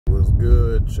What's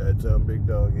good? Chi-Town Big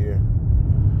Dog here.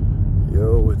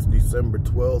 Yo, it's December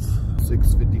 12th,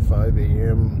 6:55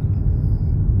 a.m.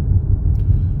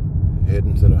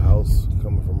 Heading to the house,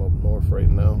 coming from up north right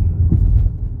now.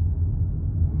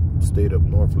 Stayed up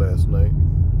north last night.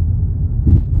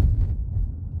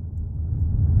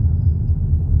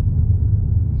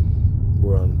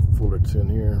 We're on Fullerton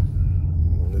here.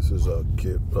 This is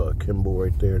Kimball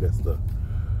right there. That's the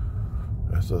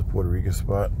Puerto Rican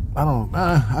spot.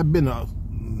 I've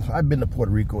been to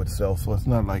Puerto Rico itself, so it's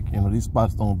not like, you know, these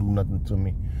spots don't do nothing to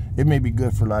me. It may be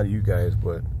good for a lot of you guys,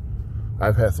 but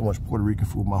I've had so much Puerto Rican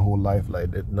food my whole life,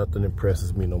 like nothing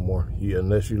impresses me no more.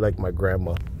 Unless you like my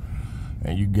grandma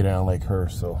and you get down like her,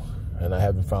 so, and I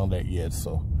haven't found that yet,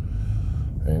 so.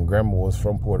 And grandma was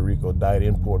from Puerto Rico,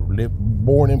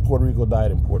 born in Puerto Rico,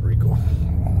 died in Puerto Rico,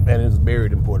 and is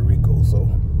buried in Puerto Rico, so.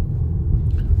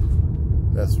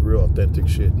 That's real authentic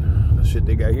shit. The shit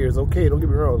they got here is okay, don't get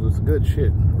me wrong, it's good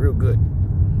shit, real good.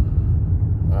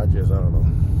 I don't know.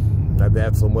 I've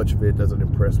had so much of it, it doesn't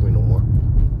impress me no more.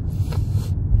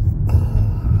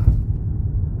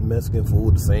 Mexican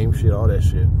food, the same shit, all that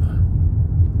shit.